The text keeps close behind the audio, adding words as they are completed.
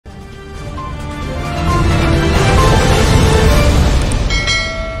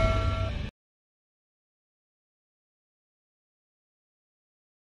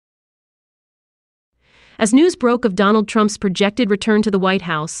As news broke of Donald Trump's projected return to the White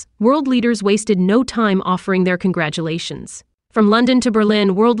House, world leaders wasted no time offering their congratulations. From London to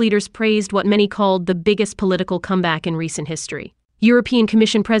Berlin, world leaders praised what many called the biggest political comeback in recent history. European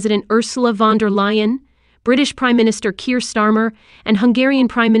Commission President Ursula von der Leyen, British Prime Minister Keir Starmer, and Hungarian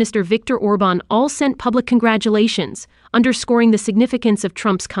Prime Minister Viktor Orbán all sent public congratulations, underscoring the significance of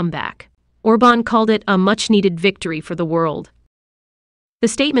Trump's comeback. Orbán called it a much-needed victory for the world. The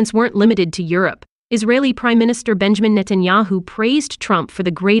statements weren't limited to Europe. Israeli Prime Minister Benjamin Netanyahu praised Trump for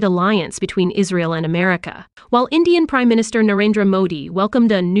the great alliance between Israel and America, while Indian Prime Minister Narendra Modi welcomed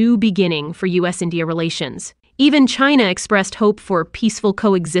a new beginning for U.S.-India relations. Even China expressed hope for peaceful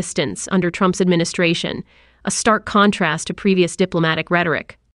coexistence under Trump's administration, a stark contrast to previous diplomatic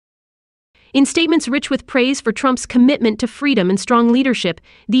rhetoric. In statements rich with praise for Trump's commitment to freedom and strong leadership,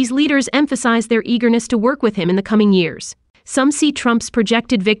 these leaders emphasized their eagerness to work with him in the coming years. Some see Trump's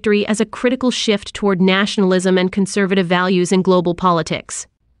projected victory as a critical shift toward nationalism and conservative values in global politics.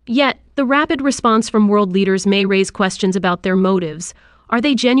 Yet, the rapid response from world leaders may raise questions about their motives. Are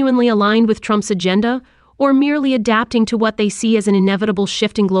they genuinely aligned with Trump's agenda, or merely adapting to what they see as an inevitable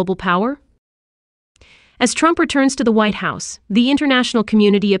shift in global power? As Trump returns to the White House, the international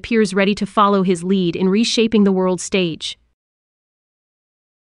community appears ready to follow his lead in reshaping the world stage.